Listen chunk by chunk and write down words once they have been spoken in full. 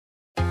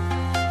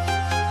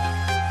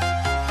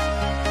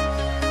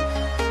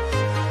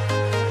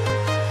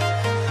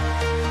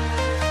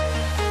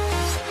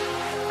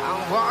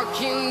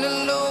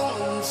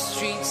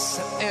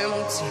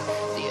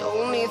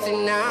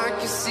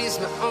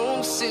my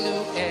own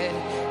silhouette.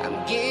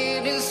 I'm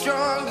getting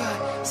stronger,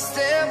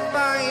 step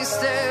by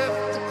step.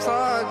 The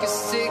clock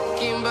is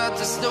ticking, but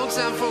there's no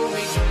time for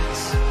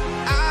regrets.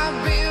 I've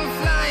been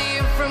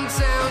flying from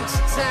town to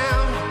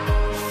town,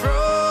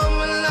 from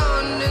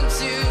London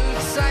to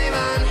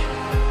Taiwan.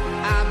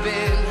 I've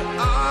been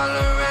all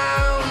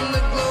around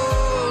the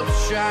globe,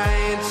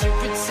 trying to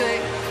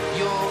protect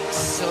your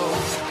soul.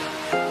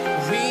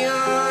 We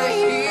are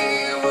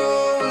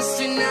heroes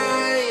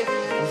tonight.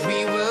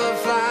 We will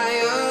fly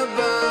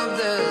above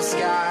the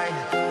sky.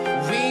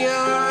 We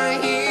are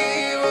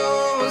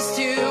heroes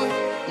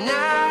tonight.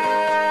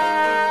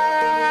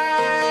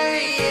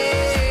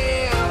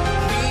 Yeah.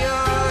 We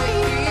are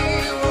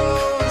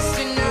heroes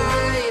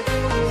tonight.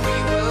 We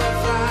will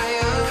fly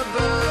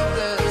above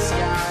the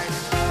sky.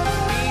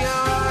 We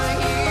are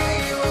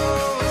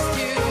heroes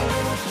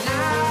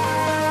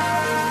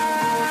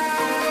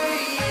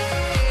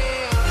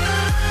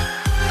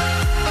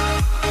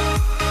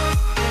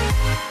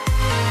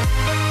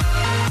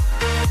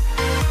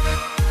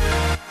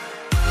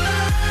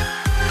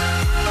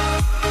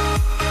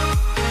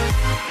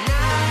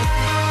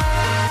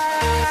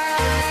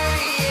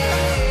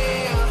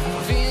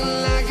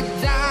Feeling like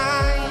a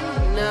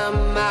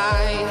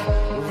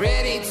dynamite,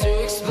 ready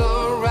to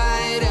explode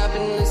right up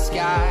in the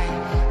sky.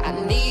 I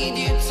need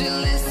you to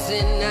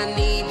listen, I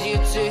need you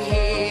to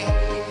hear,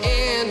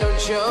 and don't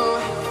show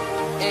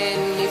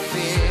any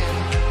fear.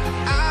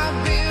 I've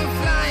been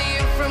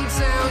flying from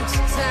town to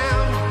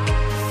town,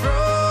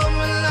 from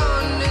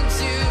London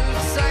to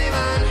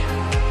Taiwan.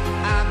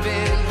 I've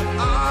been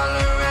all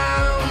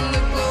around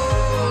the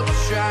globe,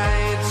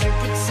 trying to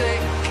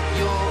protect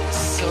your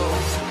soul.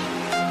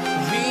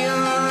 We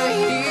are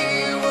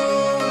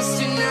heroes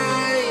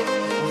tonight.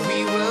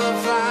 We will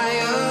fly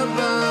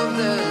above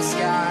the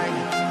sky.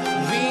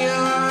 We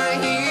are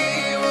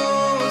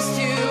heroes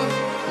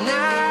tonight.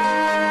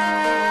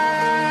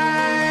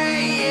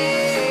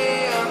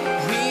 Yeah.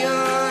 We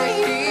are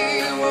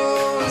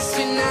heroes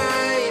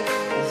tonight.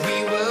 We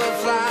will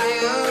fly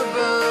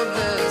above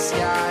the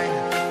sky.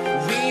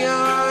 We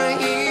are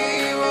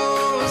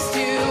heroes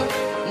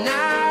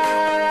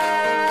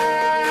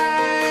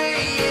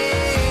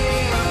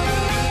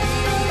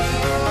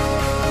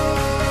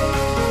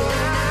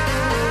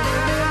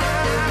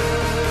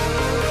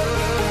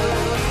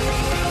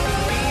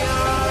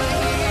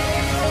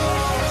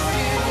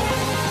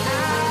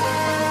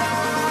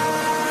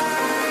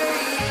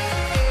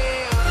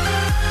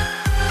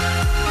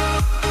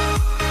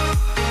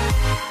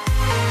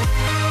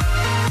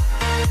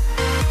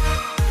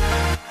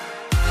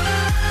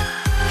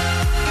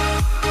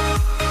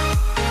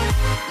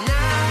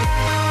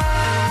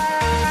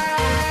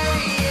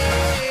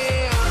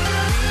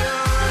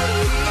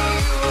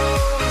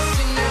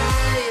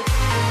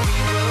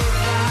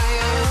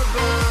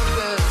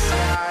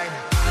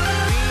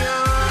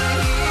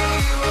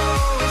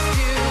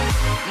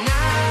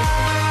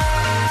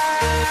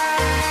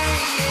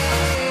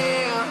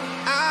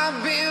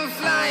I've been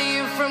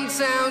flying from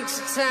town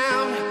to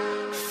town,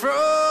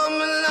 from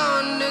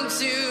London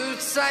to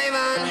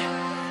Taiwan.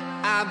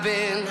 I've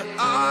been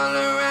all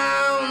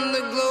around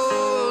the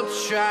globe,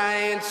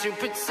 trying to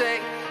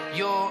protect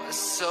your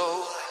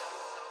soul.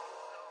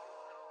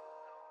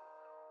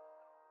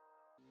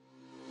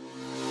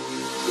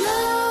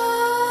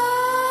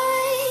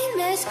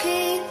 Nightmares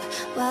creep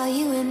while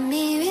you and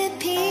me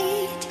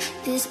repeat.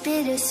 This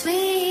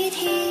bittersweet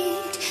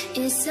heat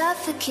is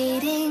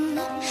suffocating.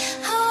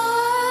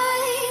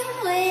 I'm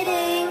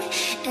waiting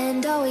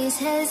and always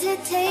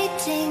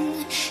hesitating.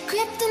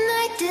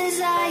 Kryptonite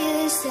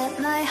desires set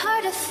my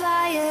heart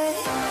afire.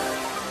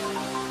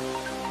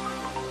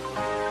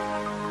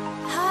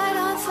 Heart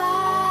on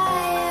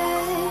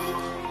fire.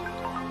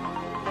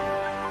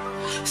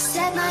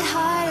 Set my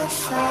heart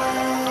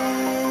afire.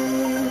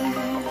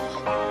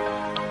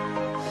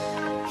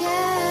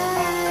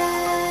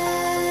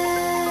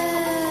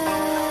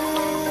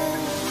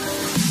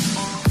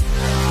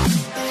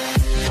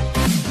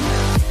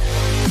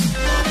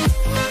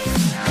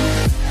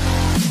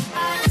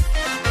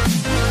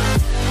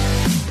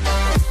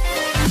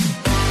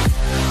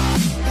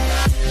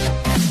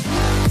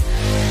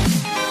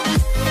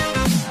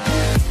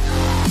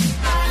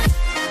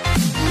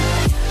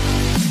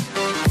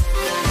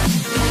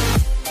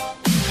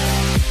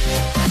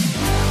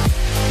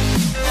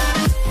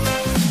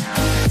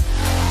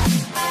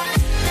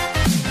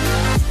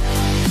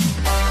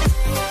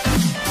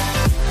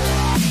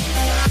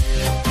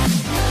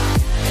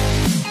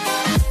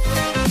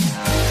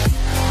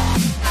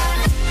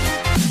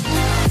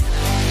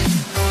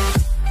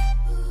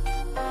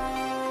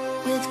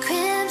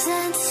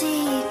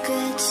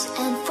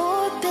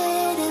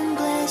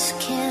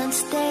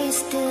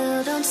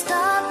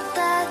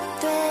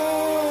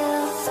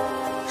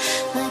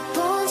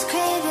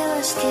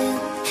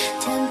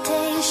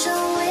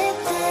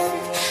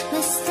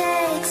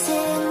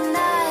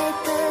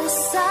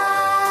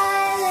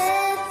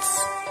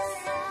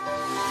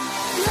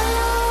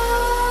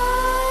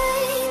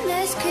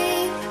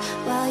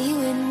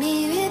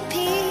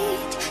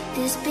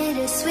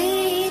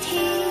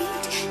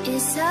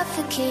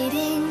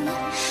 suffocating.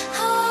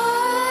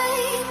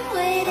 I'm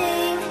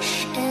waiting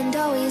and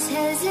always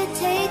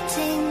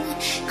hesitating.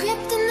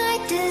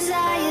 Kryptonite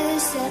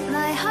desires set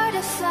my heart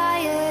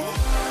afire.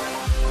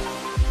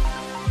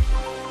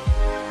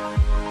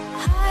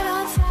 Heart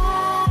on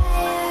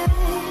fire.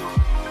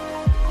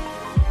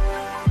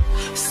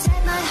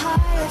 Set my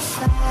heart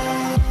afire.